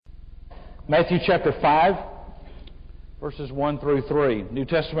Matthew chapter 5, verses 1 through 3. New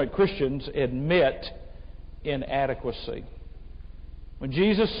Testament Christians admit inadequacy. When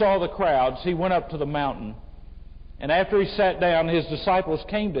Jesus saw the crowds, he went up to the mountain, and after he sat down, his disciples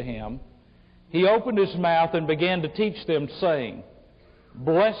came to him. He opened his mouth and began to teach them, saying,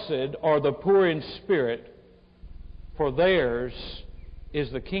 "Blessed are the poor in spirit, for theirs is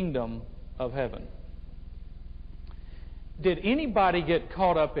the kingdom of heaven." Did anybody get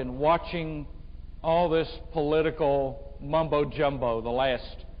caught up in watching all this political mumbo-jumbo the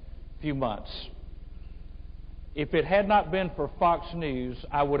last few months? If it had not been for Fox News,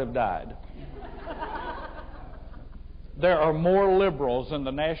 I would have died. There are more liberals in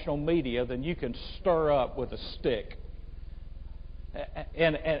the national media than you can stir up with a stick.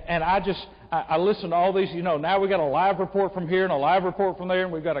 And I listen to all these, now we got a live report from here and a live report from there,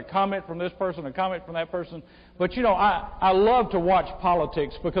 and we've got a comment from this person, a comment from that person. But, I love to watch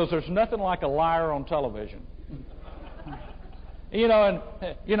politics because there's nothing like a liar on television.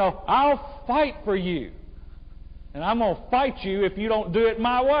 I'll fight for you. And I'm going to fight you if you don't do it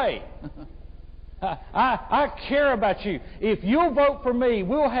my way. I care about you. If you'll vote for me,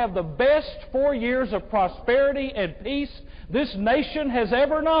 we'll have the best 4 years of prosperity and peace this nation has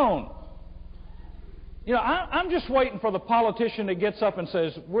ever known. I'm just waiting for the politician that gets up and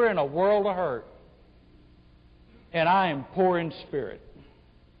says, "We're in a world of hurt, and I am poor in spirit."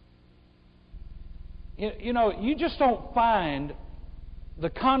 You just don't find the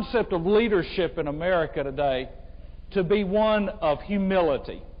concept of leadership in America today to be one of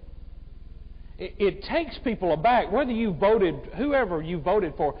humility. It takes people aback, whether you voted, whoever you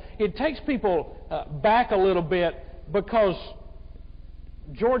voted for, it takes people back a little bit because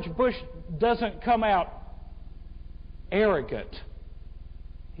George Bush doesn't come out arrogant.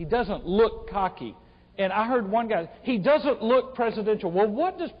 He doesn't look cocky. And I heard one guy, he doesn't look presidential. Well,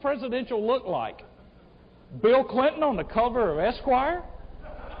 what does presidential look like? Bill Clinton on the cover of Esquire?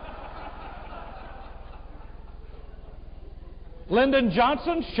 Lyndon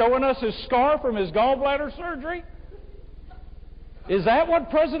Johnson showing us his scar from his gallbladder surgery? Is that what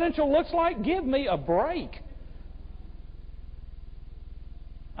presidential looks like? Give me a break.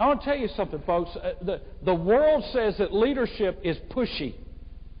 I want to tell you something, folks. The world says that leadership is pushy.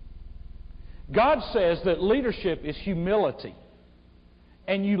 God says that leadership is humility.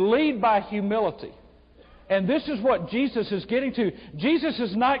 And you lead by humility. And this is what Jesus is getting to. Jesus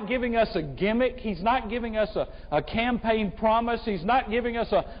is not giving us a gimmick. He's not giving us a campaign promise. He's not giving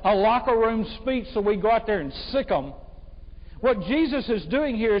us a locker room speech so we go out there and sick them. What Jesus is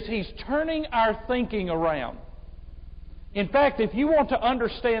doing here is He's turning our thinking around. In fact, if you want to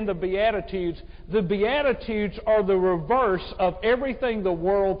understand the Beatitudes are the reverse of everything the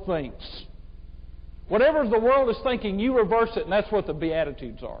world thinks. Whatever the world is thinking, you reverse it, and that's what the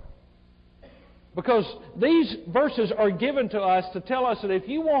Beatitudes are. Because these verses are given to us to tell us that if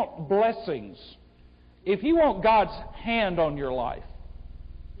you want blessings, if you want God's hand on your life,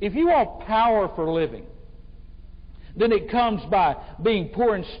 if you want power for living, then it comes by being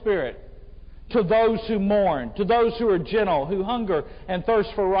poor in spirit, to those who mourn, to those who are gentle, who hunger and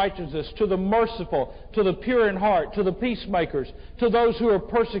thirst for righteousness, to the merciful, to the pure in heart, to the peacemakers, to those who are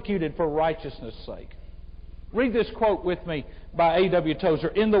persecuted for righteousness' sake. Read this quote with me by A.W. Tozer.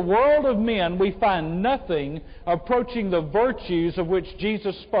 "In the world of men, we find nothing approaching the virtues of which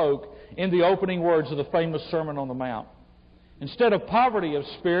Jesus spoke in the opening words of the famous Sermon on the Mount. Instead of poverty of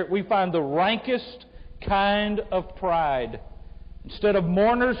spirit, we find the rankest kind of pride. Instead of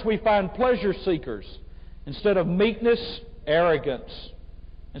mourners, we find pleasure seekers. Instead of meekness, arrogance.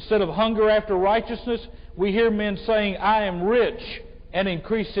 Instead of hunger after righteousness, we hear men saying, 'I am rich and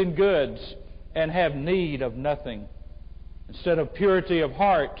increase in goods, and have need of nothing.' Instead of purity of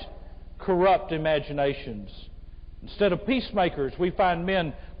heart, corrupt imaginations. Instead of peacemakers, we find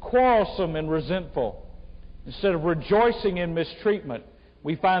men quarrelsome and resentful. Instead of rejoicing in mistreatment,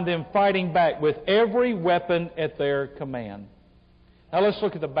 we find them fighting back with every weapon at their command." Now let's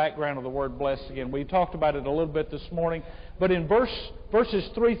look at the background of the word blessed again. We talked about it a little bit this morning, but in verses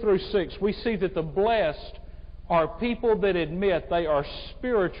 3 through 6, we see that the blessed are people that admit they are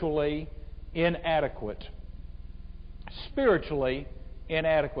spiritually inadequate. Spiritually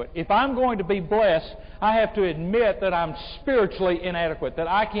inadequate. If I'm going to be blessed, I have to admit that I'm spiritually inadequate, that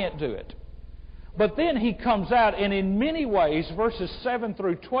I can't do it. But then he comes out, and in many ways, verses 7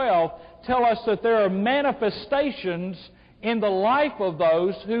 through 12 tell us that there are manifestations in the life of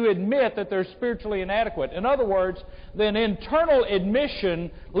those who admit that they're spiritually inadequate. In other words, then internal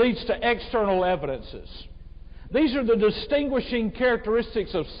admission leads to external evidences. These are the distinguishing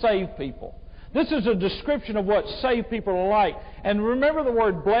characteristics of saved people. This is a description of what saved people are like. And remember the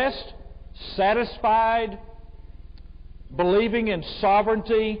word blessed? satisfied, believing in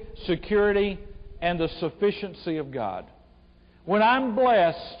sovereignty, security, and the sufficiency of God. When I'm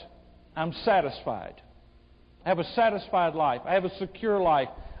blessed, I'm satisfied. I have a satisfied life. I have a secure life.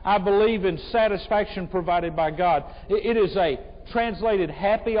 I believe in satisfaction provided by God. It is a translated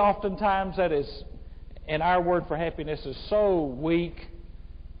happy oftentimes. That is, and our word for happiness is so weak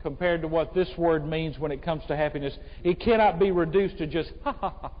compared to what this word means when it comes to happiness. It cannot be reduced to just, ha,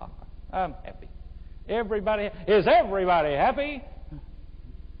 ha, ha, ha, I'm happy. Is everybody happy?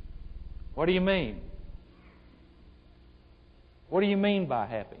 What do you mean? What do you mean by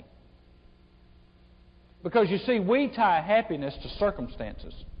happy? Because you see, we tie happiness to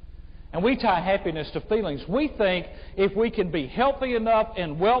circumstances. And we tie happiness to feelings. We think if we can be healthy enough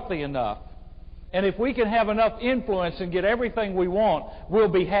and wealthy enough, and if we can have enough influence and get everything we want, we'll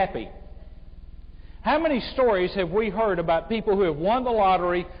be happy. How many stories have we heard about people who have won the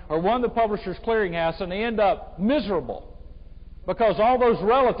lottery or won the Publishers Clearinghouse and they end up miserable because all those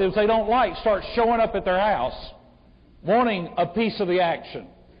relatives they don't like start showing up at their house wanting a piece of the action?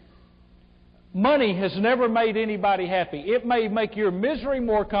 Money has never made anybody happy. It may make your misery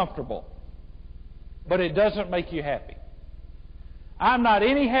more comfortable, but it doesn't make you happy. I'm not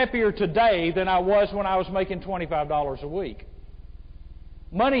any happier today than I was when I was making $25 a week.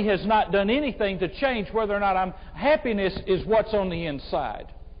 Money has not done anything to change whether or not I'm... Happiness is what's on the inside.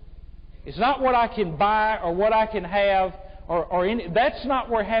 It's not what I can buy or what I can have or any... That's not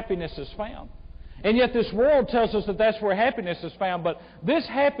where happiness is found. And yet this world tells us that that's where happiness is found. But this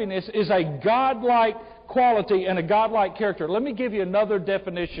happiness is a godlike quality and a godlike character. Let me give you another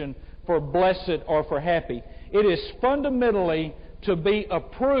definition for blessed or for happy. It is fundamentally to be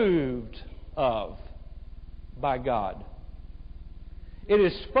approved of by God. It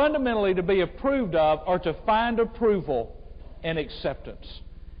is fundamentally to be approved of or to find approval and acceptance.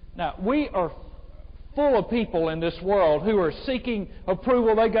 Now, we are full of people in this world who are seeking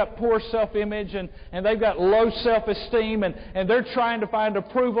approval. They've got poor self-image and they've got low self-esteem and they're trying to find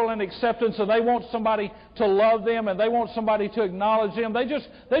approval and acceptance, and they want somebody to love them and they want somebody to acknowledge them. They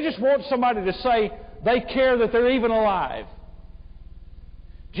just want somebody to say they care that they're even alive.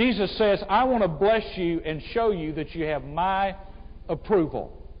 Jesus says, I want to bless you and show you that you have my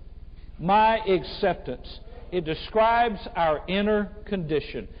approval, my acceptance. It describes our inner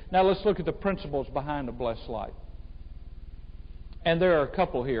condition. Now let's look at the principles behind a blessed life. And there are a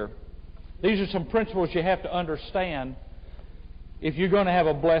couple here. These are some principles you have to understand if you're going to have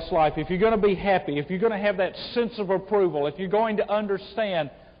a blessed life, if you're going to be happy, if you're going to have that sense of approval, if you're going to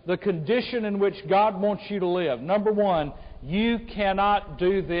understand the condition in which God wants you to live. Number one, you cannot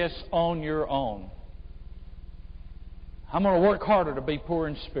do this on your own. I'm going to work harder to be poor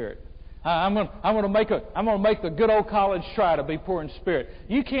in spirit. I'm going to make the good old college try to be poor in spirit.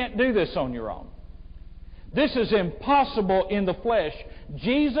 You can't do this on your own. This is impossible in the flesh.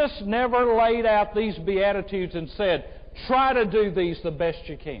 Jesus never laid out these Beatitudes and said, try to do these the best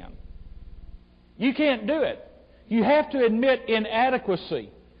you can. You can't do it. You have to admit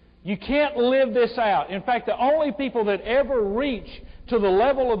inadequacy. You can't live this out. In fact, the only people that ever reach to the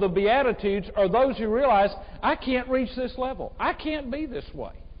level of the Beatitudes are those who realize, I can't reach this level. I can't be this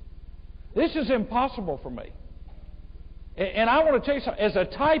way. This is impossible for me. And I want to tell you something. As a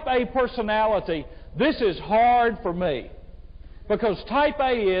type A personality, this is hard for me. Because type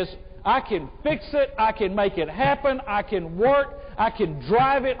A is, I can fix it, I can make it happen, I can work, I can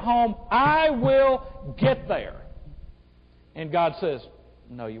drive it home, I will get there. And God says,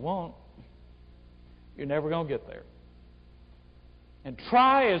 no, you won't. You're never going to get there. And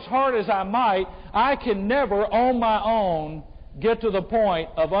try as hard as I might, I can never on my own get to the point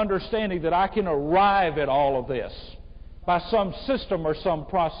of understanding that I can arrive at all of this by some system or some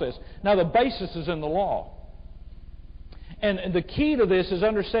process. Now, the basis is in the law. And the key to this is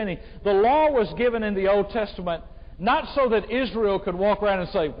understanding the law was given in the Old Testament not so that Israel could walk around and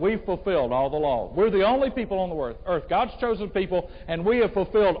say, we've fulfilled all the law. We're the only people on the earth, God's chosen people, and we have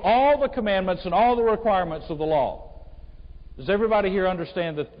fulfilled all the commandments and all the requirements of the law. Does everybody here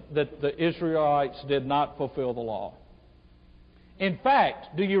understand that the Israelites did not fulfill the law? In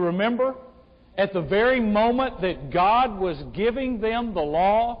fact, do you remember at the very moment that God was giving them the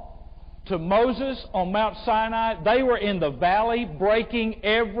law to Moses on Mount Sinai, they were in the valley breaking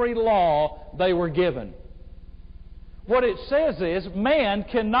every law they were given. What it says is man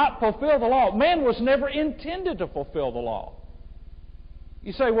cannot fulfill the law. Man was never intended to fulfill the law.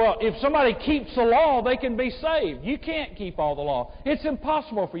 You say, well, if somebody keeps the law, they can be saved. You can't keep all the law. It's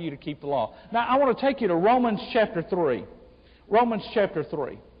impossible for you to keep the law. Now, I want to take you to Romans chapter 3. Romans chapter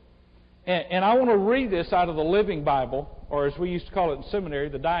 3. And I want to read this out of the Living Bible, or as we used to call it in seminary,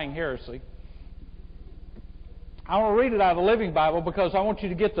 the Dying Heresy. I want to read it out of the Living Bible because I want you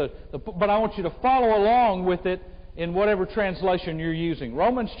to get but I want you to follow along with it in whatever translation you're using.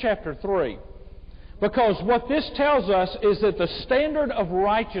 Romans chapter 3. Because what this tells us is that the standard of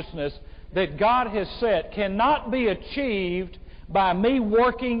righteousness that God has set cannot be achieved by me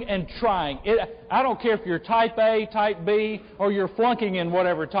working and trying. I don't care if you're type A, type B, or you're flunking in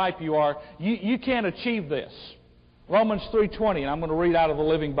whatever type you are. You can't achieve this. Romans 3:20, and I'm going to read out of the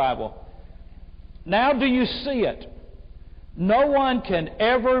Living Bible. Now do you see it? No one can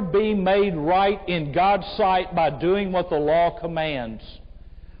ever be made right in God's sight by doing what the law commands.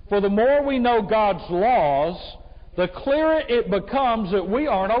 For the more we know God's laws, the clearer it becomes that we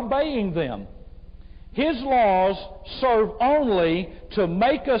aren't obeying them. His laws serve only to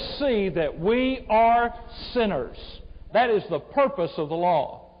make us see that we are sinners. That is the purpose of the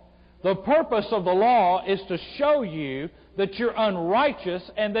law. The purpose of the law is to show you that you're unrighteous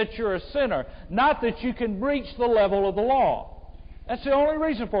and that you're a sinner, not that you can reach the level of the law. That's the only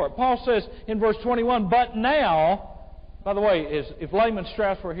reason for it. Paul says in verse 21, but now, by the way, if Layman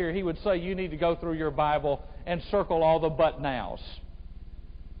Strauss were here, he would say you need to go through your Bible and circle all the but nows.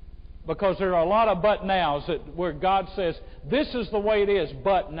 Because there are a lot of but nows where God says, this is the way it is,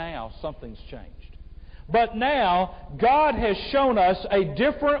 but now something's changed. But now, God has shown us a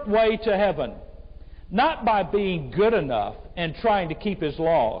different way to heaven. Not by being good enough and trying to keep His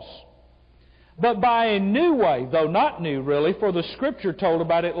laws, but by a new way, though not new really, for the Scripture told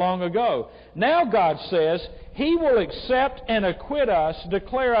about it long ago. Now God says He will accept and acquit us,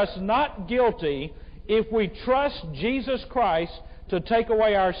 declare us not guilty, if we trust Jesus Christ to take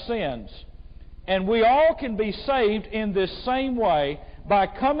away our sins. And we all can be saved in this same way by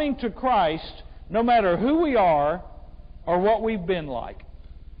coming to Christ no matter who we are or what we've been like.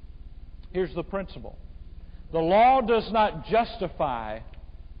 Here's the principle. The law does not justify,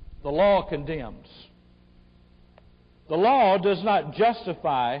 the law condemns. The law does not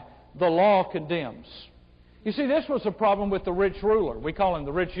justify, the law condemns. You see, this was a problem with the rich ruler. We call him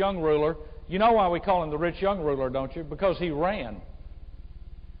the rich young ruler. You know why we call him the rich young ruler, don't you? Because he ran.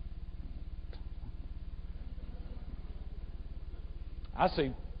 I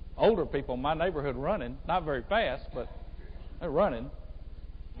see older people in my neighborhood running, not very fast, but they're running.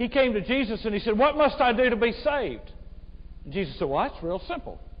 He came to Jesus and he said, what must I do to be saved? And Jesus said, well, that's real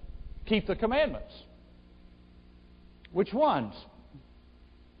simple. Keep the commandments. Which ones?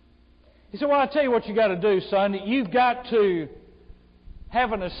 He said, well, I'll tell you what you got to do, son. You've got to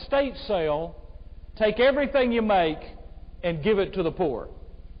have an estate sale, take everything you make, and give it to the poor.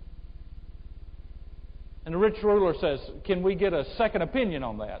 And the rich ruler says, can we get a second opinion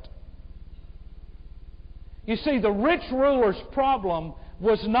on that? You see, the rich ruler's problem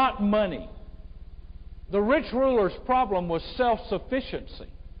was not money. The rich ruler's problem was self-sufficiency.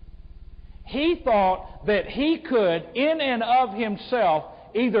 He thought that he could, in and of himself,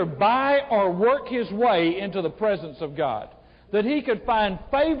 either buy or work his way into the presence of God. That he could find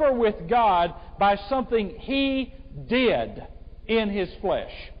favor with God by something he did in his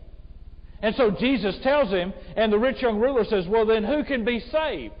flesh. And so Jesus tells him, and the rich young ruler says, well, then who can be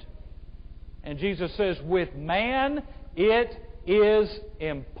saved? And Jesus says, with man it is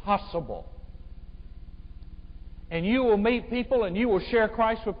impossible. And you will meet people and you will share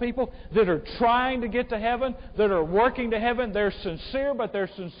Christ with people that are trying to get to heaven, that are working to heaven. They're sincere, but they're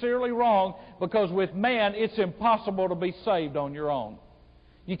sincerely wrong, because with man it's impossible to be saved on your own.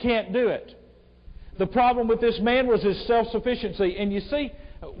 You can't do it. The problem with this man was his self-sufficiency. And you see,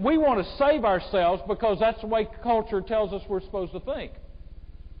 we want to save ourselves because that's the way culture tells us we're supposed to think.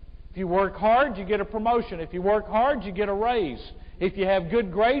 If you work hard, you get a promotion. If you work hard, you get a raise. If you have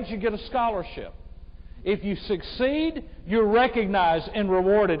good grades, you get a scholarship. If you succeed, you're recognized and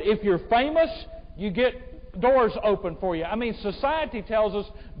rewarded. If you're famous, you get doors open for you. I mean, society tells us,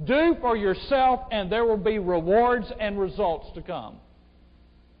 do for yourself and there will be rewards and results to come.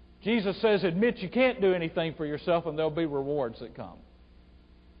 Jesus says, admit you can't do anything for yourself and there'll be rewards that come.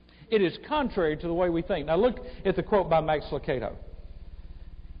 It is contrary to the way we think. Now look at the quote by Max Lucado.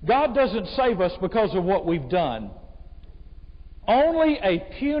 God doesn't save us because of what we've done. Only a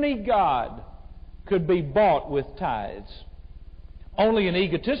puny God could be bought with tithes. Only an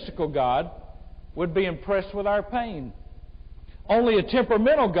egotistical God would be impressed with our pain. Only a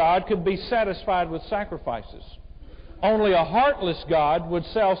temperamental God could be satisfied with sacrifices. Only a heartless God would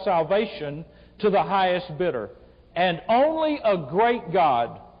sell salvation to the highest bidder. And only a great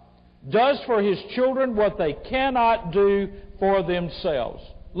God does for His children what they cannot do for themselves.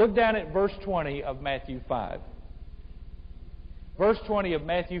 Look down at verse 20 of Matthew 5. Verse 20 of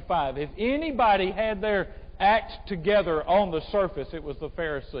Matthew 5. If anybody had their act together on the surface, it was the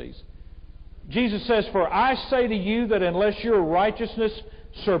Pharisees. Jesus says, "For I say to you that unless your righteousness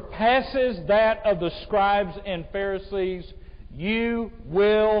surpasses that of the scribes and Pharisees, you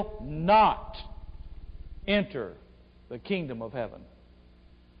will not enter the kingdom of heaven."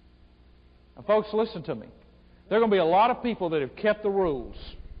 Now, folks, listen to me. There are going to be a lot of people that have kept the rules,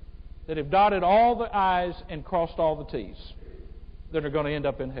 that have dotted all the I's and crossed all the T's, that are going to end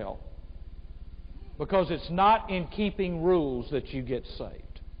up in hell. Because it's not in keeping rules that you get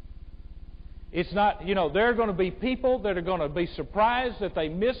saved. It's not, there are going to be people that are going to be surprised that they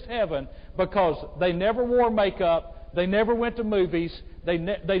missed heaven because they never wore makeup, they never went to movies, they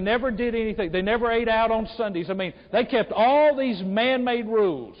never did anything, they never ate out on Sundays. I mean, they kept all these man-made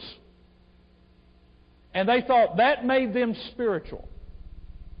rules. And they thought that made them spiritual.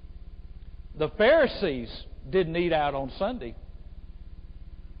 The Pharisees didn't eat out on Sunday.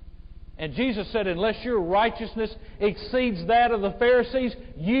 And Jesus said, unless your righteousness exceeds that of the Pharisees,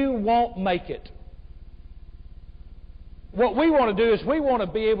 you won't make it. What we want to do is we want to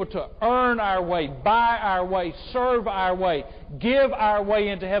be able to earn our way, buy our way, serve our way, give our way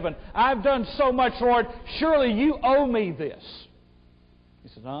into heaven. I've done so much, Lord. Surely you owe me this. He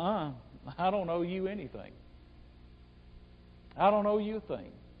said, I don't owe you anything. I don't owe you a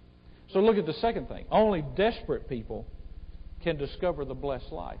thing. So look at the second thing. Only desperate people can discover the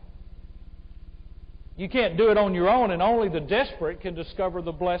blessed life. You can't do it on your own, and only the desperate can discover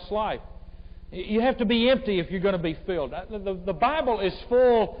the blessed life. You have to be empty if you're going to be filled. The Bible is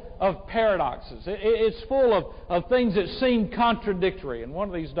full of paradoxes. It's full of things that seem contradictory. And one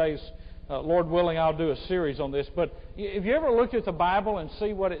of these days, Lord willing, I'll do a series on this. But if you ever looked at the Bible and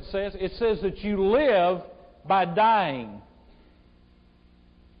see what it says that you live by dying.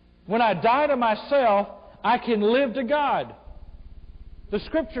 When I die to myself, I can live to God. The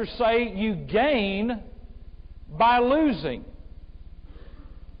Scriptures say you gain by losing.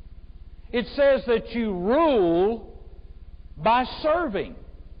 It says that you rule by serving.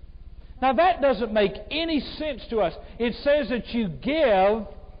 Now that doesn't make any sense to us. It says that you give,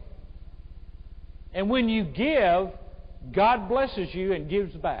 and when you give, God blesses you and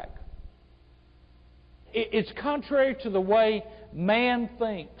gives back. It's contrary to the way man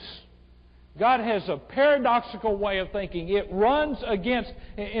thinks. God has a paradoxical way of thinking. It runs against.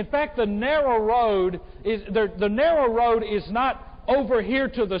 In fact, the narrow road is not over here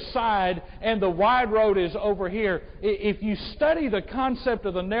to the side, and the wide road is over here. If you study the concept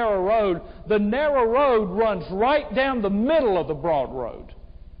of the narrow road runs right down the middle of the broad road.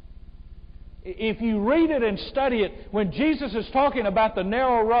 If you read it and study it, when Jesus is talking about the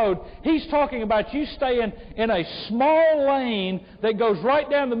narrow road, He's talking about you staying in a small lane that goes right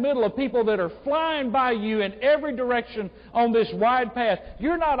down the middle of people that are flying by you in every direction on this wide path.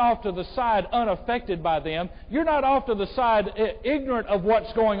 You're not off to the side unaffected by them. You're not off to the side ignorant of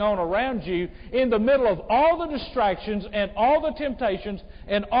what's going on around you. In the middle of all the distractions and all the temptations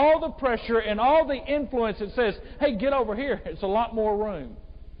and all the pressure and all the influence, it says, hey, get over here. It's a lot more room.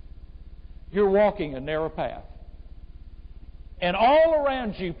 You're walking a narrow path. And all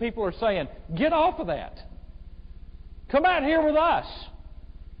around you, people are saying, get off of that. Come out here with us.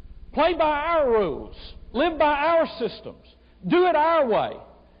 Play by our rules. Live by our systems. Do it our way.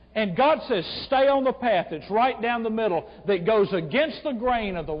 And God says, stay on the path that's right down the middle that goes against the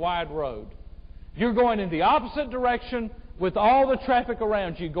grain of the wide road. You're going in the opposite direction with all the traffic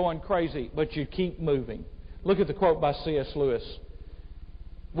around you going crazy, but you keep moving. Look at the quote by C.S. Lewis.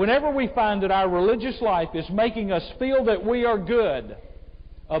 Whenever we find that our religious life is making us feel that we are good,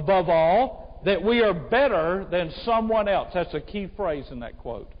 above all, that we are better than someone else. That's a key phrase in that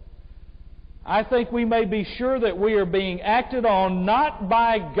quote. I think we may be sure that we are being acted on not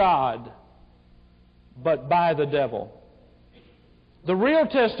by God, but by the devil. The real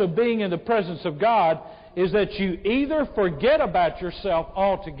test of being in the presence of God is that you either forget about yourself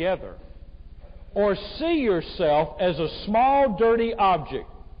altogether or see yourself as a small, dirty object.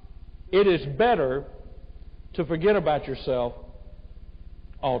 It is better to forget about yourself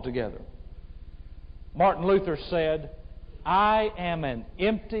altogether. Martin Luther said, I am an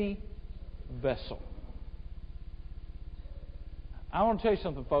empty vessel. I want to tell you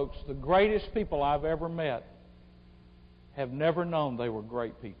something, folks. The greatest people I've ever met have never known they were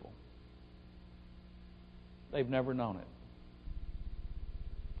great people. They've never known it.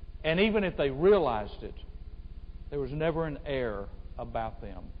 And even if they realized it, there was never an air about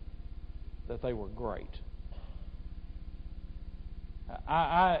them that they were great.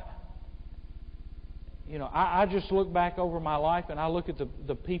 I just look back over my life and I look at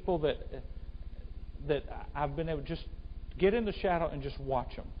the people that I've been able to just Get in the shadow and just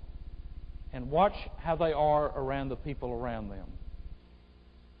watch them. And watch how they are around the people around them.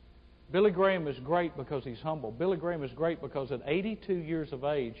 Billy Graham is great because he's humble. Billy Graham is great because at 82 years of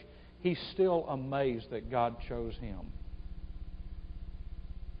age, he's still amazed that God chose him.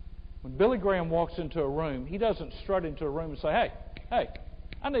 When Billy Graham walks into a room, he doesn't strut into a room and say, hey,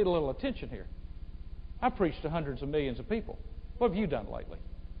 I need a little attention here. I preached to hundreds of millions of people. What have you done lately?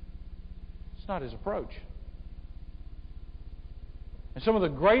 It's not his approach. And some of the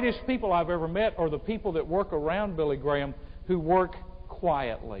greatest people I've ever met are the people that work around Billy Graham who work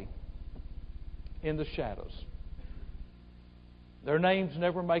quietly in the shadows. Their names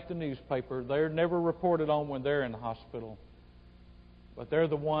never make the newspaper. They're never reported on when they're in the hospital. But they're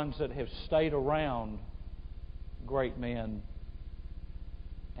the ones that have stayed around great men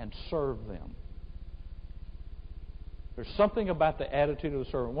and served them. There's something about the attitude of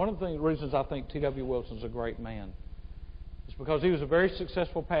the servant. One of the reasons I think T.W. Wilson's a great man is because he was a very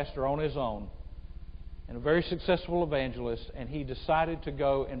successful pastor on his own and a very successful evangelist, and he decided to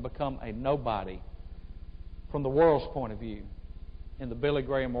go and become a nobody from the world's point of view in the Billy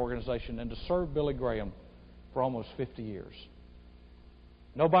Graham organization and to serve Billy Graham for almost 50 years.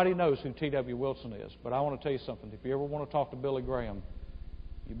 Nobody knows who T.W. Wilson is, but I want to tell you something. If you ever want to talk to Billy Graham,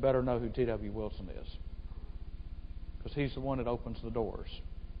 you better know who T.W. Wilson is, because he's the one that opens the doors.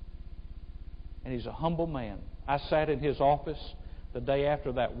 And he's a humble man. I sat in his office the day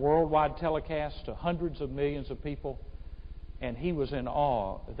after that worldwide telecast to hundreds of millions of people, and he was in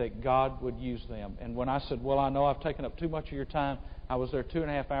awe that God would use them. And when I said, well, I know I've taken up too much of your time, I was there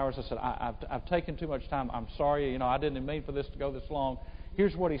 2.5 hours. I said, I've taken too much time. I'm sorry. I didn't mean for this to go this long.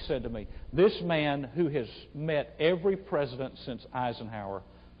 Here's what he said to me. This man who has met every president since Eisenhower,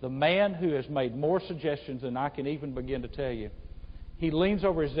 the man who has made more suggestions than I can even begin to tell you, he leans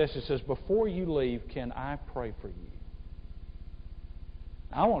over his desk and says, before you leave, can I pray for you?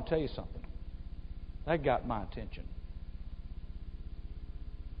 Now, I want to tell you something. That got my attention.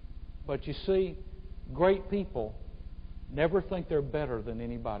 But you see, great people never think they're better than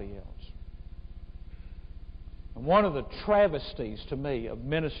anybody else. And one of the travesties to me of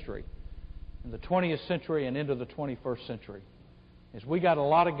ministry in the 20th century and into the 21st century is we got a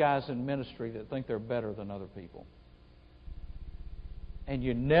lot of guys in ministry that think they're better than other people. And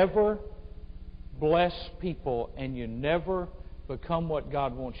you never bless people and you never become what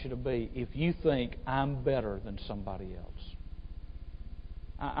God wants you to be if you think I'm better than somebody else.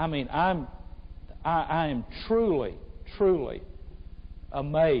 I am truly, truly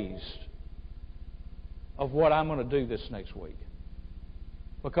amazed of what I'm going to do this next week.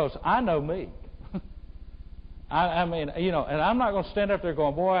 Because I know me. And I'm not going to stand up there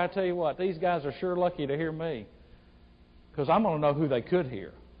going, boy, I tell you what, these guys are sure lucky to hear me. Because I'm going to know who they could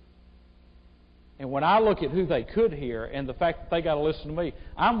hear. And when I look at who they could hear and the fact that they got to listen to me,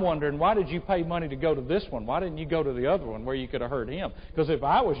 I'm wondering, why did you pay money to go to this one? Why didn't you go to the other one where you could have heard him? Because if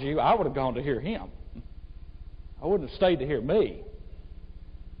I was you, I would have gone to hear him. I wouldn't have stayed to hear me.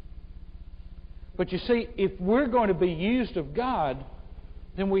 But you see, if we're going to be used of God,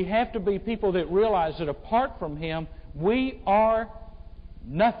 then we have to be people that realize that apart from Him, we are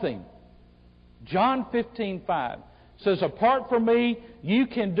nothing. John 15:5 says, apart from me, you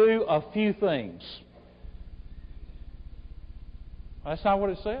can do a few things. That's not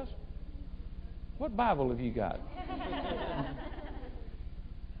what it says? What Bible have you got?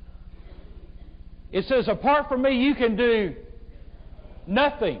 It says, apart from me, you can do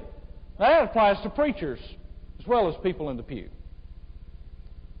nothing. Now, that applies to preachers as well as people in the pew.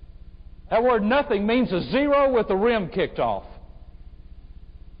 That word nothing means a zero with the rim kicked off.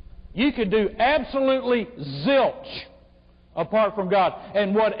 You can do absolutely zilch apart from God.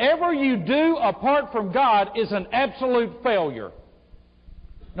 And whatever you do apart from God is an absolute failure,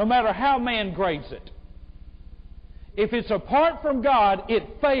 no matter how man grades it. If it's apart from God, it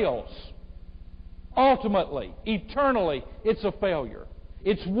fails. Ultimately, eternally, it's a failure.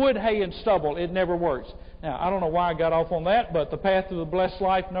 It's wood, hay, and stubble. It never works. Now, I don't know why I got off on that, but the path to the blessed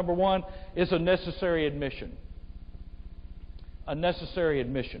life, number one, is a necessary admission. A necessary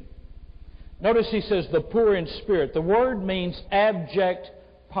admission. Notice he says, the poor in spirit. The word means abject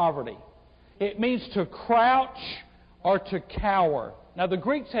poverty. It means to crouch or to cower. Now, the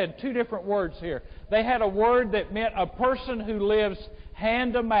Greeks had two different words here. They had a word that meant a person who lives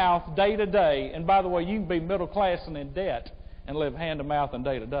hand to mouth day to day. And by the way, you can be middle class and in debt and live hand to mouth and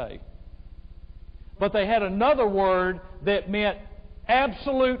day to day. But they had another word that meant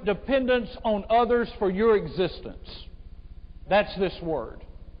absolute dependence on others for your existence. That's this word.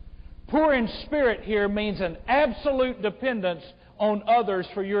 Poor in spirit here means an absolute dependence on others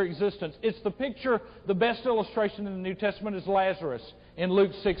for your existence. It's the picture, the best illustration in the New Testament is Lazarus in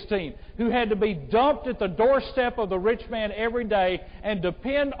Luke 16, who had to be dumped at the doorstep of the rich man every day and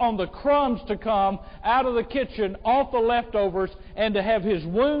depend on the crumbs to come out of the kitchen off the leftovers and to have his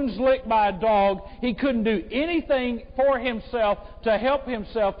wounds licked by a dog. He couldn't do anything for himself to help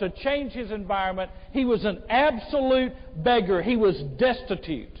himself, to change his environment. He was an absolute beggar. He was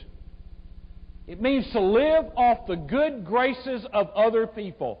destitute. It means to live off the good graces of other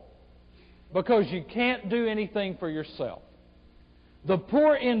people because you can't do anything for yourself. The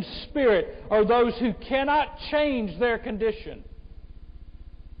poor in spirit are those who cannot change their condition.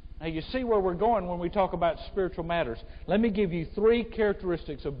 Now you see where we're going when we talk about spiritual matters. Let me give you 3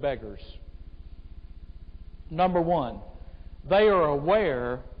 characteristics of beggars. Number 1, they are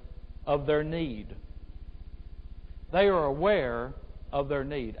aware of their need. They are aware of their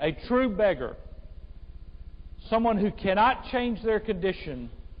need. A true beggar, someone who cannot change their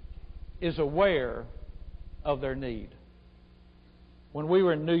condition, is aware of their need. When we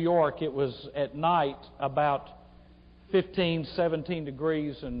were in New York, it was at night about 15, 17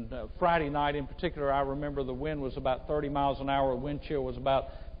 degrees, and Friday night in particular, I remember the wind was about 30 miles an hour, wind chill was about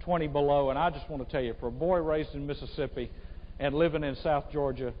 20 below, and I just want to tell you, for a boy raised in Mississippi and living in South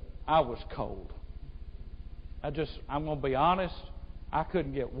Georgia, I was cold. I'm going to be honest, I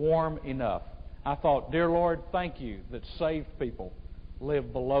couldn't get warm enough. I thought, dear Lord, thank you that saved people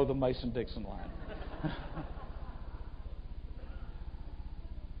live below the Mason-Dixon line.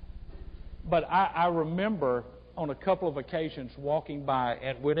 But I remember on a couple of occasions walking by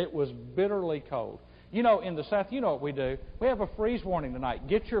and when it was bitterly cold. You know, in the South, you know what we do. We have a freeze warning tonight.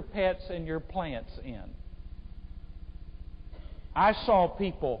 Get your pets and your plants in. I saw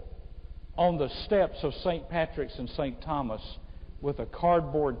people on the steps of St. Patrick's and St. Thomas with a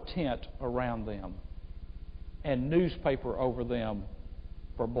cardboard tent around them and newspaper over them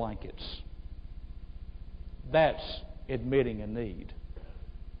for blankets. That's admitting a need.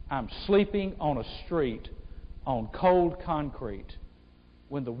 I'm sleeping on a street on cold concrete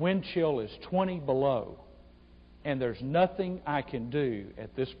when the wind chill is 20 below, and there's nothing I can do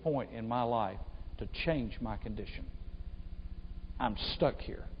at this point in my life to change my condition. I'm stuck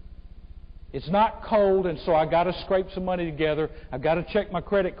here. It's not cold, and so I got to scrape some money together. I've got to check my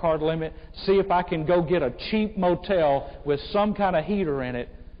credit card limit, see if I can go get a cheap motel with some kind of heater in it.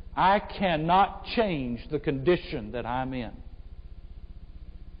 I cannot change the condition that I'm in.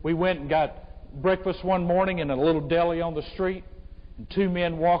 We went and got breakfast one morning in a little deli on the street, and 2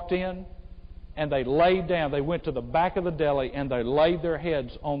 men walked in, and they laid down. They went to the back of the deli, and they laid their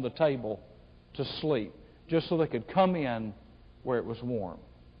heads on the table to sleep, just so they could come in where it was warm.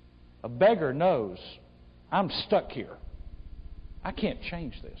 A beggar knows, I'm stuck here. I can't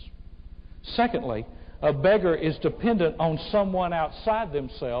change this. Secondly, a beggar is dependent on someone outside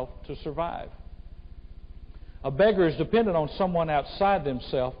themselves to survive. A beggar is dependent on someone outside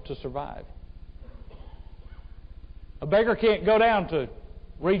themselves to survive. A beggar can't go down to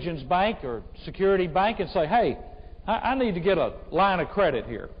Regions Bank or Security Bank and say, hey, I need to get a line of credit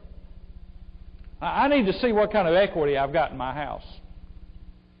here. I need to see what kind of equity I've got in my house.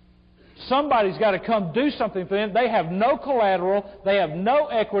 Somebody's got to come do something for them. They have no collateral. They have no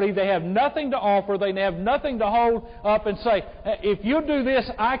equity. They have nothing to offer. They have nothing to hold up and say, if you do this,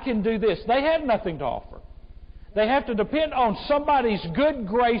 I can do this. They have nothing to offer. They have to depend on somebody's good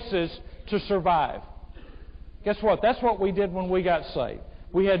graces to survive. Guess what? That's what we did when we got saved.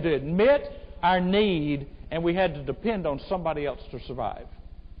 We had to admit our need, and we had to depend on somebody else to survive.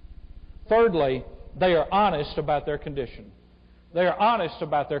 Thirdly, they are honest about their condition. They are honest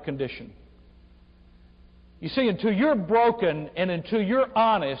about their condition. You see, until you're broken and until you're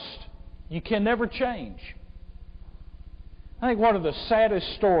honest, you can never change. I think one of the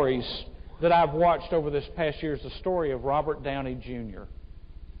saddest stories that I've watched over this past year is the story of Robert Downey Jr.,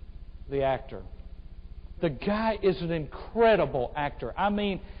 the actor. The guy is an incredible actor. I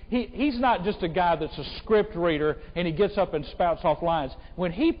mean, he's not just a guy that's a script reader and he gets up and spouts off lines.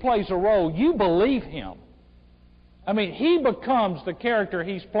 When he plays a role, you believe him. I mean, he becomes the character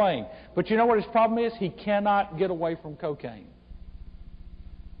he's playing. But you know what his problem is? He cannot get away from cocaine.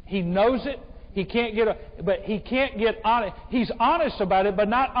 He knows it. He can't get honest. He's honest about it, but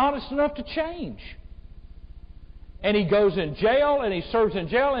not honest enough to change. And he goes in jail, and he serves in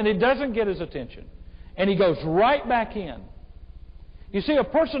jail, and it doesn't get his attention. And he goes right back in. You see, a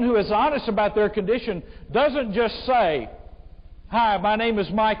person who is honest about their condition doesn't just say, hi, my name is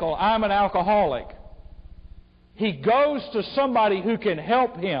Michael, I'm an alcoholic. He goes to somebody who can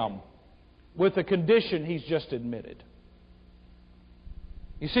help him with the condition he's just admitted.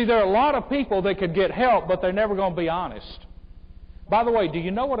 You see, there are a lot of people that could get help, but they're never going to be honest. By the way, do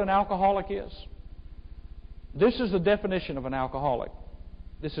you know what an alcoholic is? This is the definition of an alcoholic.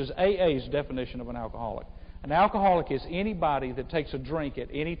 This is AA's definition of an alcoholic. An alcoholic is anybody that takes a drink at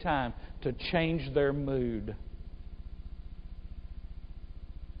any time to change their mood.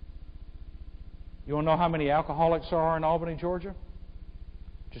 You want to know how many alcoholics there are in Albany, Georgia?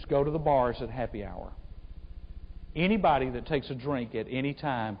 Just go to the bars at happy hour. Anybody that takes a drink at any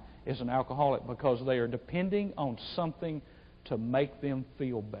time is an alcoholic because they are depending on something to make them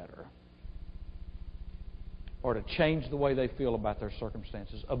feel better or to change the way they feel about their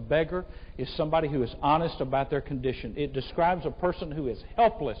circumstances. A beggar is somebody who is honest about their condition. It describes a person who is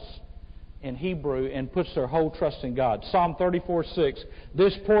helpless in Hebrew and puts their whole trust in God. Psalm 34:6,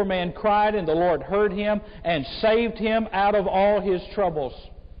 this poor man cried and the Lord heard him and saved him out of all his troubles.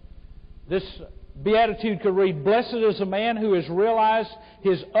 This beatitude could read, blessed is a man who has realized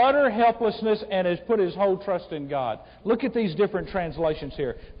his utter helplessness and has put his whole trust in God. Look at these different translations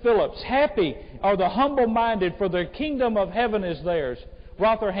here. Phillips, happy are the humble-minded, for the kingdom of heaven is theirs.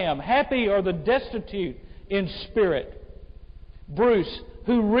 Rotherham, happy are the destitute in spirit. Bruce,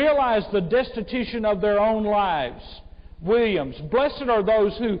 who realize the destitution of their own lives. Williams, blessed are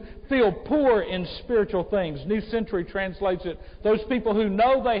those who feel poor in spiritual things. New Century translates it, those people who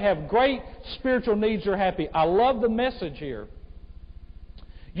know they have great spiritual needs are happy. I love the message here.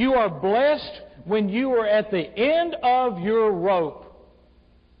 You are blessed when you are at the end of your rope.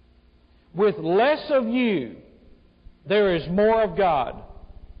 With less of you, there is more of God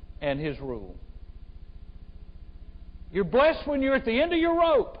and His rule. You're blessed when you're at the end of your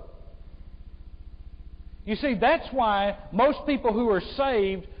rope. You see, that's why most people who are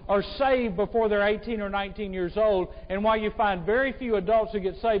saved before they're 18 or 19 years old, and why you find very few adults who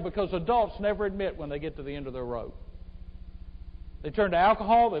get saved, because adults never admit when they get to the end of their rope. They turn to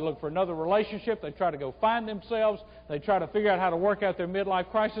alcohol, they look for another relationship, they try to go find themselves, they try to figure out how to work out their midlife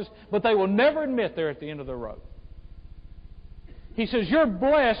crisis, but they will never admit they're at the end of their rope. He says, you're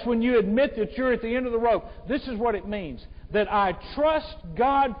blessed when you admit that you're at the end of the rope. This is what it means, that I trust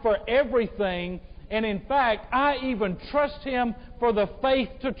God for everything, and in fact, I even trust Him for the faith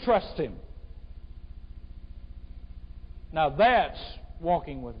to trust Him. Now that's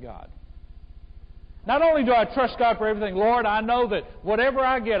walking with God. Not only do I trust God for everything, Lord, I know that whatever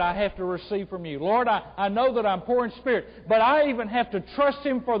I get, I have to receive from You. Lord, I know that I'm poor in spirit, but I even have to trust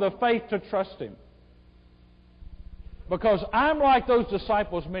Him for the faith to trust Him. Because I'm like those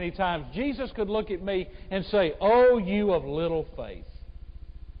disciples many times. Jesus could look at me and say, oh, you of little faith.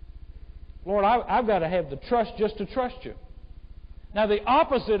 Lord, I've got to have the trust just to trust You. Now, the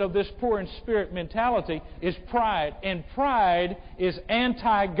opposite of this poor in spirit mentality is pride. And pride is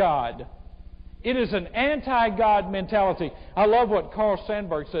anti-God. It is an anti-God mentality. I love what Carl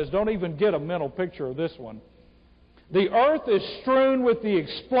Sandburg says. Don't even get a mental picture of this one. The earth is strewn with the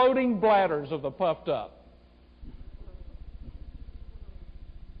exploding bladders of the puffed up.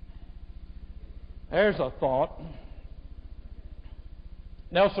 There's a thought.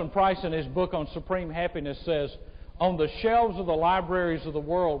 Nelson Price, in his book on supreme happiness, says, on the shelves of the libraries of the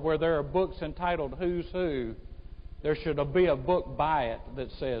world where there are books entitled Who's Who, there should be a book by it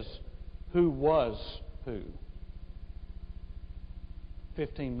that says, Who Was Who?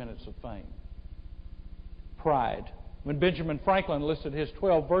 15 minutes of fame. Pride. When Benjamin Franklin listed his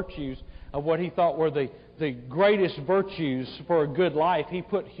 12 virtues of what he thought were the greatest virtues for a good life, he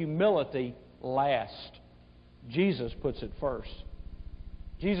put humility last. Jesus puts it first.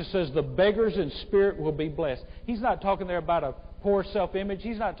 Jesus says the beggars in spirit will be blessed. He's not talking there about a poor self-image.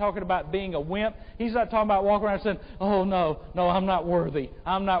 He's not talking about being a wimp. He's not talking about walking around saying, oh, no, I'm not worthy.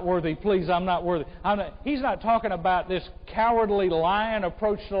 I'm not worthy. Please, I'm not worthy. He's not talking about this cowardly lion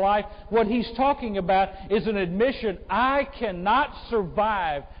approach to life. What he's talking about is an admission, I cannot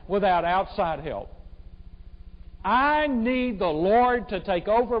survive without outside help. I need the Lord to take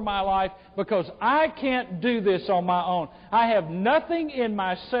over my life because I can't do this on my own. I have nothing in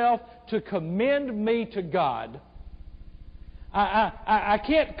myself to commend me to God. I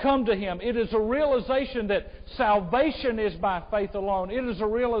can't come to Him. It is a realization that salvation is by faith alone. It is a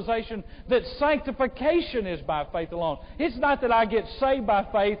realization that sanctification is by faith alone. It's not that I get saved by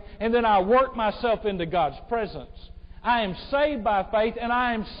faith and then I work myself into God's presence. I am saved by faith and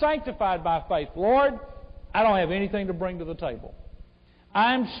I am sanctified by faith. Lord, I don't have anything to bring to the table.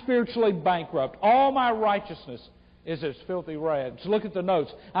 I'm spiritually bankrupt. All my righteousness is as filthy rags. Look at the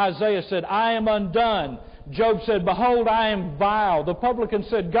notes. Isaiah said, I am undone. Job said, behold, I am vile. The publican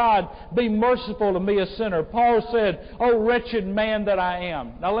said, God, be merciful to me, a sinner. Paul said, oh, wretched man that I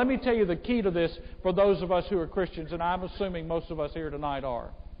am. Now let me tell you the key to this for those of us who are Christians, and I'm assuming most of us here tonight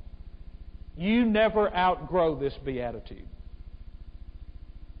are. You never outgrow this beatitude.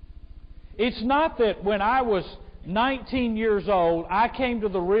 It's not that when I was 19 years old, I came to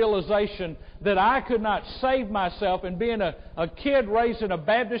the realization that I could not save myself, and being a kid raised in a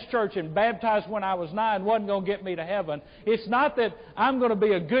Baptist church and baptized when I was 9 wasn't going to get me to heaven. It's not that I'm going to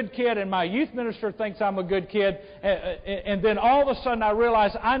be a good kid and my youth minister thinks I'm a good kid, and then all of a sudden I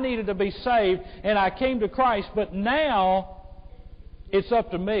realized I needed to be saved and I came to Christ, but now it's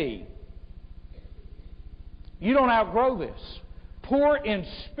up to me. You don't outgrow this. Poor in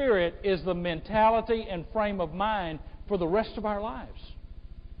spirit is the mentality and frame of mind for the rest of our lives.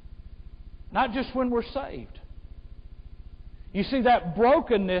 Not just when we're saved. You see, that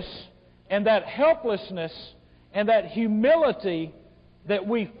brokenness and that helplessness and that humility that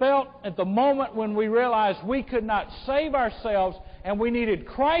we felt at the moment when we realized we could not save ourselves and we needed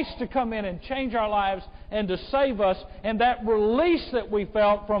Christ to come in and change our lives and to save us, and that release that we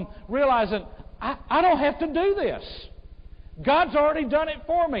felt from realizing, I don't have to do this. God's already done it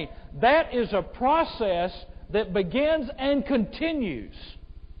for me. That is a process that begins and continues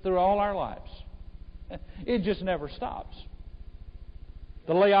through all our lives. It just never stops.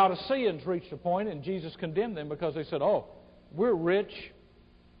 The Laodiceans reached a point and Jesus condemned them because they said, oh, we're rich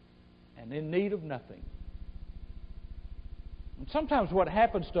and in need of nothing. And sometimes what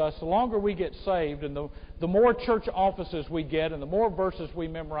happens to us, the longer we get saved and the more church offices we get and the more verses we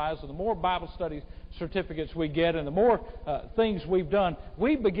memorize and the more Bible study certificates we get and the more things we've done,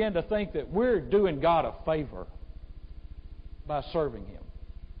 we begin to think that we're doing God a favor by serving Him.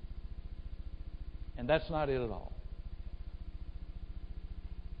 And that's not it at all.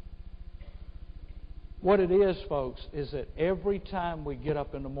 What it is, folks, is that every time we get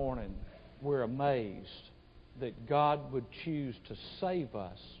up in the morning, we're amazed that God would choose to save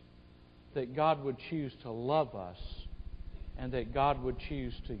us, that God would choose to love us, and that God would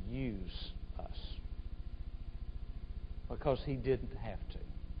choose to use us. Because He didn't have to.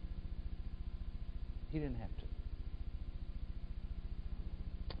 He didn't have to.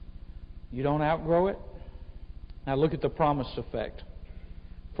 You don't outgrow it. Now look at the promised effect.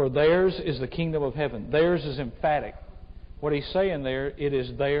 For theirs is the kingdom of heaven. Theirs is emphatic. What he's saying there, it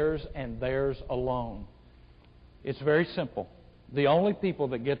is theirs and theirs alone. It's very simple. The only people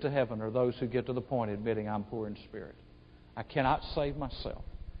that get to heaven are those who get to the point admitting I'm poor in spirit. I cannot save myself.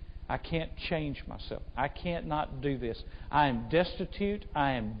 I can't change myself. I can't not do this. I am destitute.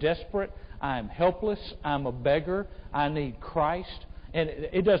 I am desperate. I am helpless. I'm a beggar. I need Christ. And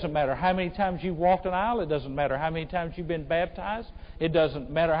it doesn't matter how many times you've walked an aisle. It doesn't matter how many times you've been baptized. It doesn't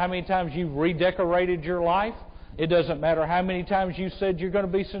matter how many times you've redecorated your life. It doesn't matter how many times you said you're going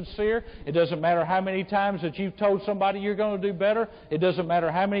to be sincere. It doesn't matter how many times that you've told somebody you're going to do better. It doesn't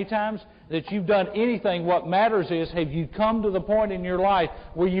matter how many times that you've done anything. What matters is, have you come to the point in your life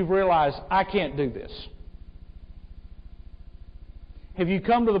where you've realized, I can't do this? Have you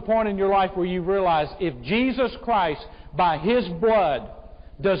come to the point in your life where you realize, if Jesus Christ, by His blood,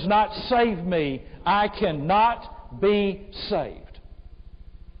 does not save me, I cannot be saved?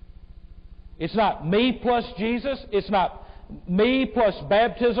 It's not me plus Jesus. It's not me plus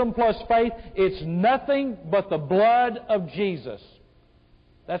baptism plus faith. It's nothing but the blood of Jesus.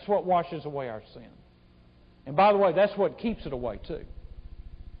 That's what washes away our sin. And by the way, that's what keeps it away too.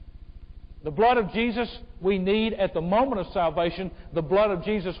 The blood of Jesus we need at the moment of salvation. The blood of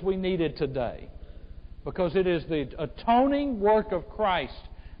Jesus we needed today. Because it is the atoning work of Christ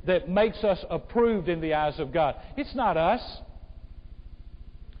that makes us approved in the eyes of God. It's not us.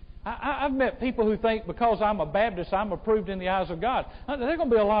 I've met people who think because I'm a Baptist, I'm approved in the eyes of God. There are going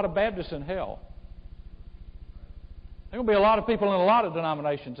to be a lot of Baptists in hell. There are going to be a lot of people in a lot of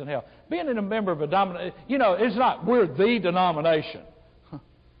denominations in hell. Being a member of a denomination, it's not we're the denomination.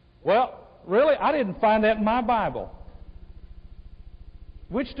 Well, really, I didn't find that in my Bible.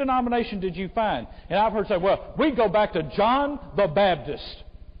 Which denomination did you find? And I've heard say, well, we go back to John the Baptist.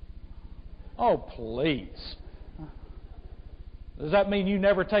 Oh, please. Does that mean you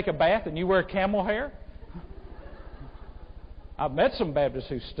never take a bath and you wear camel hair? I've met some Baptists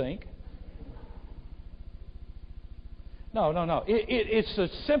who stink. No. It's a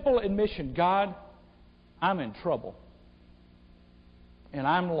simple admission. God, I'm in trouble. And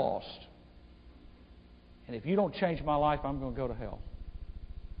I'm lost. And if you don't change my life, I'm going to go to hell.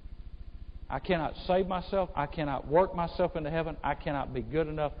 I cannot save myself. I cannot work myself into heaven. I cannot be good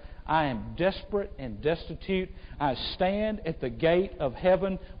enough. I am desperate and destitute. I stand at the gate of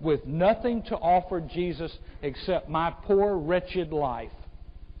heaven with nothing to offer Jesus except my poor, wretched life.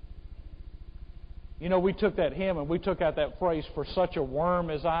 We took that hymn and we took out that phrase, for such a worm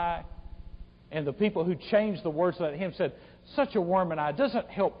as I. And the people who changed the words of that hymn said, such a worm and I doesn't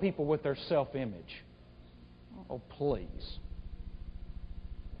help people with their self-image. Oh, please.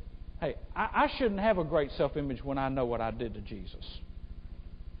 Hey, I shouldn't have a great self-image when I know what I did to Jesus.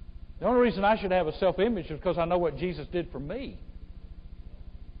 The only reason I should have a self-image is because I know what Jesus did for me.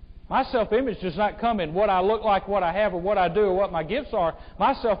 My self-image does not come in what I look like, what I have, or what I do, or what my gifts are.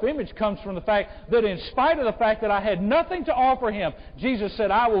 My self-image comes from the fact that in spite of the fact that I had nothing to offer Him, Jesus said,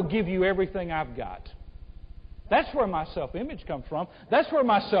 I will give you everything I've got. That's where my self-image comes from. That's where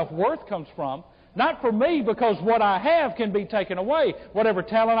my self-worth comes from. Not for me, because what I have can be taken away. Whatever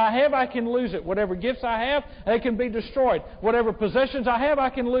talent I have, I can lose it. Whatever gifts I have, they can be destroyed. Whatever possessions I have, I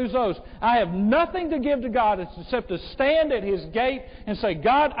can lose those. I have nothing to give to God except to stand at His gate and say,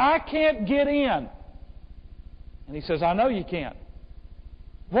 God, I can't get in. And He says, I know you can't.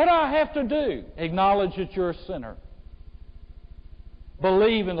 What do I have to do? Acknowledge that you're a sinner.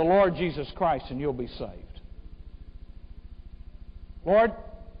 Believe in the Lord Jesus Christ and you'll be saved. Lord,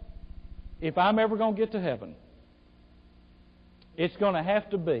 if I'm ever going to get to heaven, it's going to have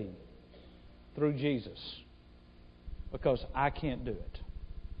to be through Jesus, because I can't do it.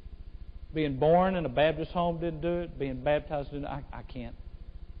 Being born in a Baptist home didn't do it. Being baptized didn't. I can't.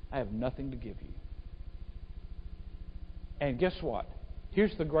 I have nothing to give you. And guess what?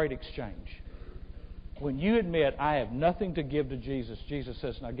 Here's the great exchange. When you admit, I have nothing to give to Jesus, Jesus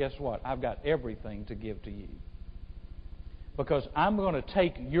says, now guess what? I've got everything to give to you. Because I'm going to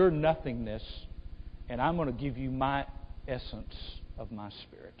take your nothingness and I'm going to give you my essence of my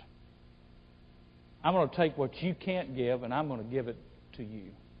Spirit. I'm going to take what you can't give and I'm going to give it to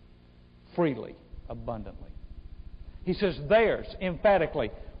you freely, abundantly. He says theirs, emphatically,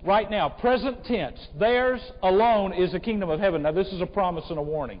 right now, present tense, theirs alone is the kingdom of heaven. Now this is a promise and a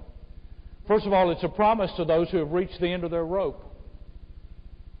warning. First of all, it's a promise to those who have reached the end of their rope.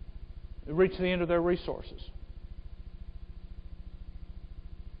 They've reached the end of their resources.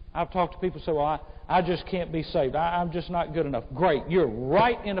 I've talked to people who say, well, I just can't be saved. I'm just not good enough. Great. You're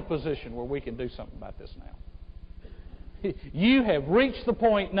right in a position where we can do something about this now. You have reached the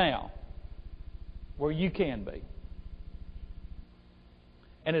point now where you can be.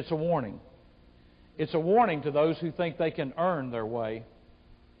 And it's a warning. It's a warning to those who think they can earn their way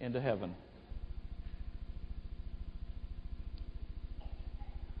into heaven.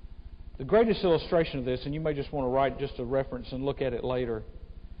 The greatest illustration of this, and you may just want to write just a reference and look at it later.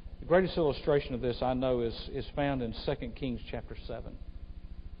 The greatest illustration of this, I know, is found in 2 Kings chapter 7.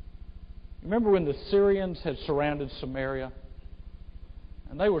 Remember when the Syrians had surrounded Samaria?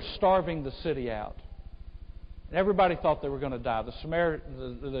 And they were starving the city out. And everybody thought they were going to die.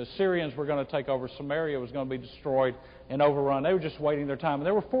 The Syrians were going to take over. Samaria was going to be destroyed and overrun. They were just waiting their time. And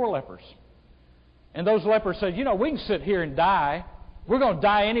there were 4 lepers. And those lepers said, we can sit here and die. We're going to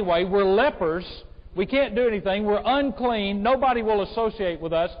die anyway. We're lepers. We can't do anything. We're unclean. Nobody will associate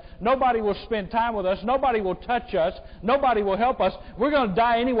with us. Nobody will spend time with us. Nobody will touch us. Nobody will help us. We're going to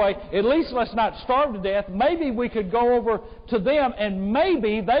die anyway. At least let's not starve to death. Maybe we could go over to them and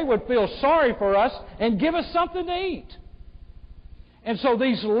maybe they would feel sorry for us and give us something to eat. And so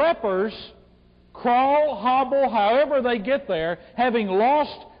these lepers crawl, hobble, however they get there, having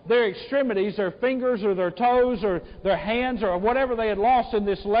lost their extremities, their fingers or their toes or their hands or whatever they had lost in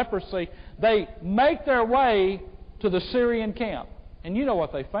this leprosy. They make their way to the Syrian camp. And you know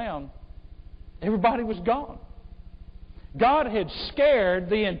what they found? Everybody was gone. God had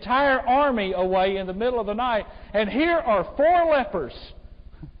scared the entire army away in the middle of the night. And here are 4 lepers.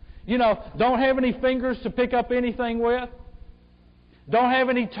 Don't have any fingers to pick up anything with. Don't have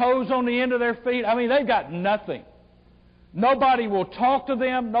any toes on the end of their feet. They've got nothing. Nobody will talk to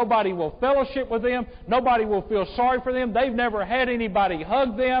them. Nobody will fellowship with them. Nobody will feel sorry for them. They've never had anybody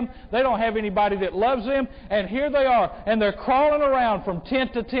hug them. They don't have anybody that loves them. And here they are. And they're crawling around from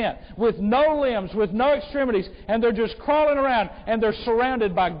tent to tent with no limbs, with no extremities. And they're just crawling around. And they're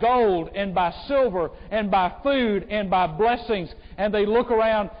surrounded by gold and by silver and by food and by blessings. And they look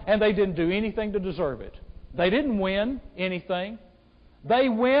around and they didn't do anything to deserve it. They didn't win anything. They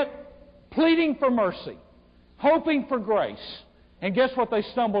went pleading for mercy, hoping for grace. And guess what they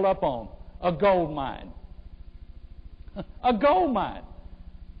stumbled up on? A gold mine. A gold mine.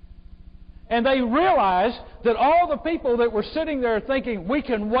 And they realized that all the people that were sitting there thinking, we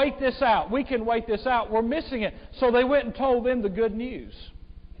can wait this out, were missing it. So they went and told them the good news.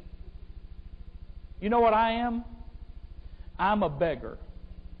 You know what I am? I'm a beggar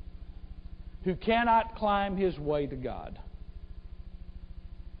who cannot climb his way to God.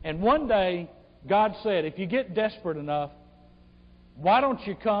 And one day, God said, if you get desperate enough, why don't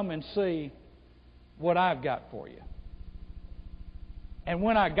you come and see what I've got for you? And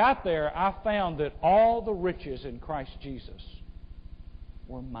when I got there, I found that all the riches in Christ Jesus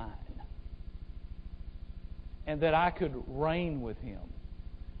were mine. And that I could reign with Him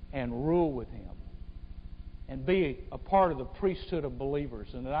and rule with Him and be a part of the priesthood of believers,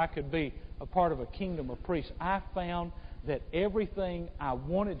 and that I could be a part of a kingdom of priests, I found that everything I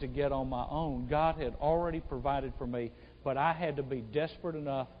wanted to get on my own, God had already provided for me, but I had to be desperate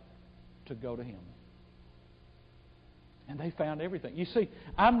enough to go to Him. And they found everything. You see,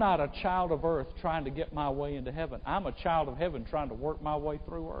 I'm not a child of earth trying to get my way into heaven. I'm a child of heaven trying to work my way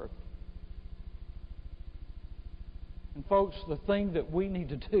through earth. And folks, the thing that we need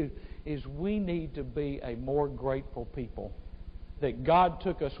to do is we need to be a more grateful people. That God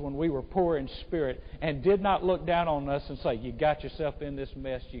took us when we were poor in spirit and did not look down on us and say, you got yourself in this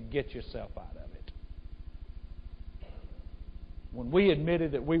mess, you get yourself out of it. When we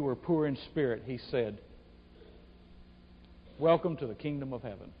admitted that we were poor in spirit, He said, welcome to the kingdom of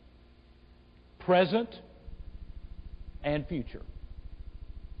heaven. Present and future.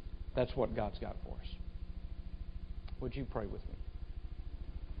 That's what God's got for us. Would you pray with me?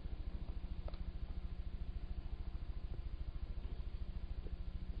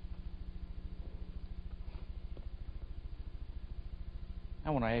 I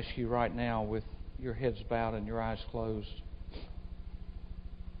want to ask you right now, with your heads bowed and your eyes closed,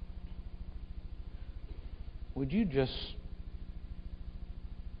 would you just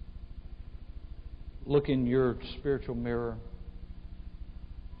look in your spiritual mirror?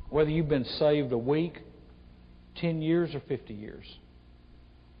 Whether you've been saved a week, 10 years, or 50 years,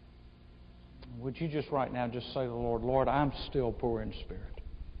 would you just right now just say to the Lord, Lord, I'm still poor in spirit.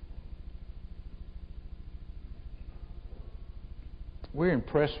 We're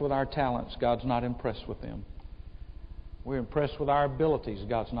impressed with our talents. God's not impressed with them. We're impressed with our abilities.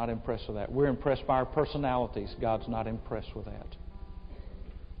 God's not impressed with that. We're impressed by our personalities. God's not impressed with that.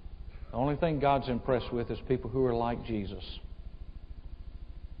 The only thing God's impressed with is people who are like Jesus.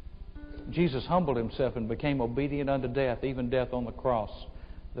 Jesus humbled Himself and became obedient unto death, even death on the cross.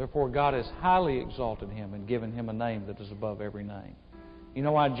 Therefore, God has highly exalted Him and given Him a name that is above every name. You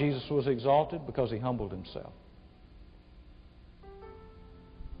know why Jesus was exalted? Because He humbled Himself.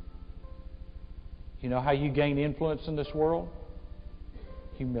 You know how you gain influence in this world?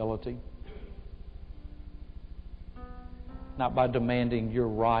 Humility. Not by demanding your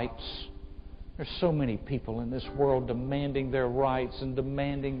rights. There's so many people in this world demanding their rights and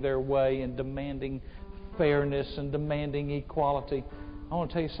demanding their way and demanding fairness and demanding equality. I want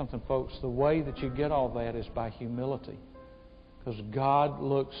to tell you something, folks. The way that you get all that is by humility. Because God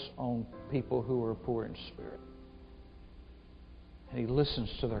looks on people who are poor in spirit. And He listens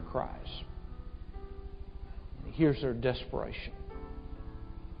to their cries. And He hears their desperation.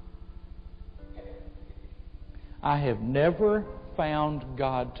 I have never found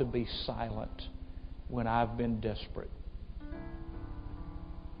God to be silent when I've been desperate.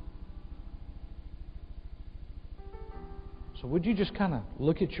 So would you just kind of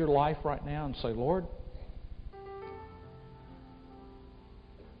look at your life right now and say, Lord,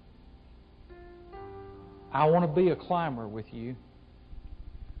 I want to be a climber with You.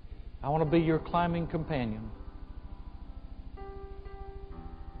 I want to be Your climbing companion.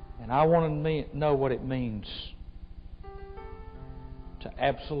 And I want to know what it means to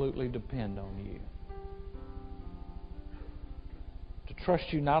absolutely depend on You. To trust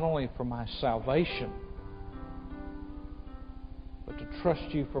You not only for my salvation, but to trust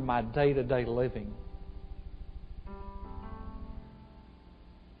You for my day-to-day living.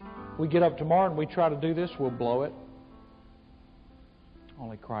 If we get up tomorrow and we try to do this, we'll blow it.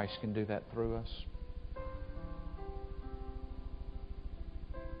 Only Christ can do that through us.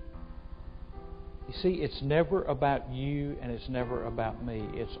 You see, it's never about you and it's never about me.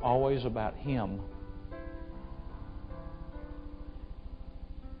 It's always about Him.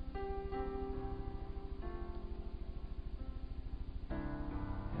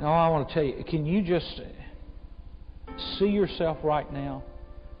 And all I want to tell you, can you just see yourself right now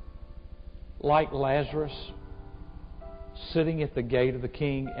like Lazarus sitting at the gate of the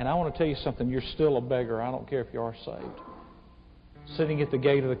king? And I want to tell you something, you're still a beggar. I don't care if you are saved. Sitting at the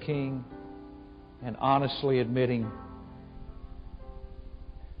gate of the king and honestly admitting,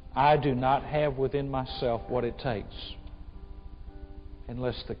 I do not have within myself what it takes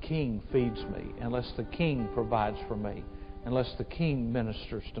unless the King feeds me, unless the King provides for me, unless the King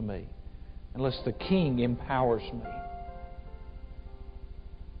ministers to me, unless the King empowers me.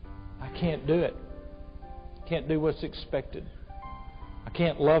 I can't do it. I can't do what's expected. I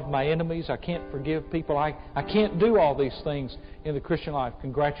can't love my enemies. I can't forgive people. I can't do all these things in the Christian life.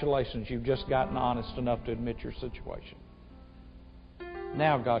 Congratulations, you've just gotten honest enough to admit your situation.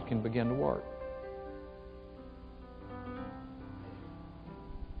 Now God can begin to work.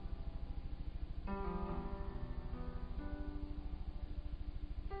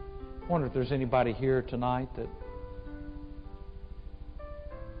 I wonder if there's anybody here tonight that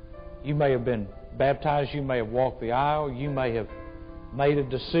you may have been baptized, you may have walked the aisle, you may have made a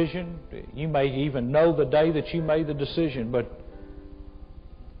decision, you may even know the day that you made the decision, but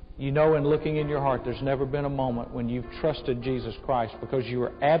you know in looking in your heart there's never been a moment when you've trusted Jesus Christ because you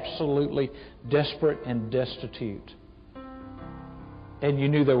were absolutely desperate and destitute. And you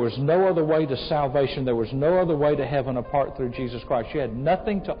knew there was no other way to salvation, there was no other way to heaven apart through Jesus Christ. You had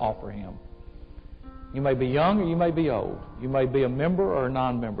nothing to offer Him. You may be young or you may be old. You may be a member or a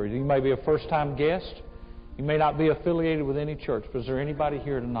non-member. You may be a first-time guest. You may not be affiliated with any church. But is there anybody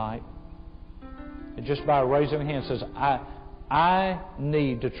here tonight that just by raising a hand says, I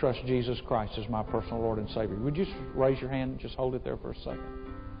need to trust Jesus Christ as my personal Lord and Savior? Would you just raise your hand and just hold it there for a second?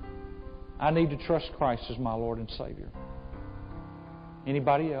 I need to trust Christ as my Lord and Savior.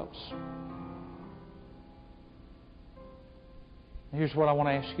 Anybody else? Here's what I want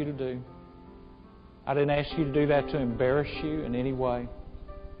to ask you to do. I didn't ask you to do that to embarrass you in any way.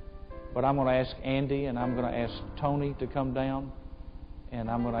 But I'm going to ask Andy and I'm going to ask Tony to come down. And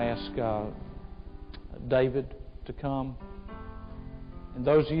I'm going to ask David to come. And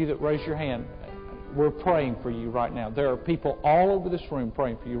those of you that raise your hand, we're praying for you right now. There are people all over this room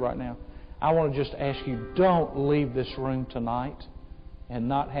praying for you right now. I want to just ask you, don't leave this room tonight and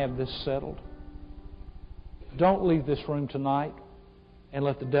not have this settled. Don't leave this room tonight and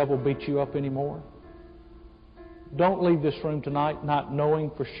let the devil beat you up anymore. Don't leave this room tonight not knowing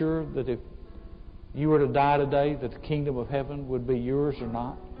for sure that if you were to die today that the kingdom of heaven would be yours or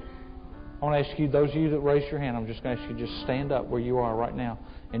not. I want to ask you, those of you that raise your hand, I'm just going to ask you to just stand up where you are right now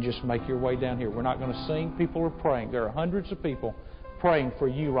and just make your way down here. We're not going to sing. People are praying. There are hundreds of people praying for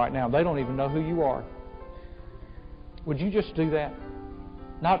you right now. They don't even know who you are. Would you just do that?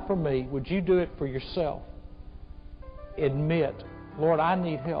 Not for me. Would you do it for yourself? Admit, Lord, I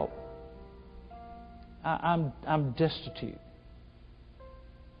need help. I'm destitute.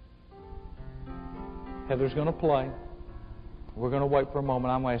 Heather's going to play. We're going to wait for a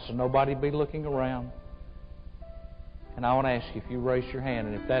moment. I'm going to ask nobody be looking around. And I want to ask you, if you raise your hand,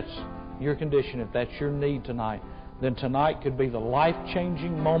 and if that's your condition, if that's your need tonight, then tonight could be the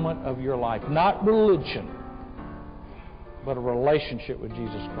life-changing moment of your life. Not religion, but a relationship with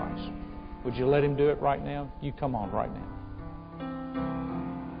Jesus Christ. Would you let Him do it right now? You come on right now.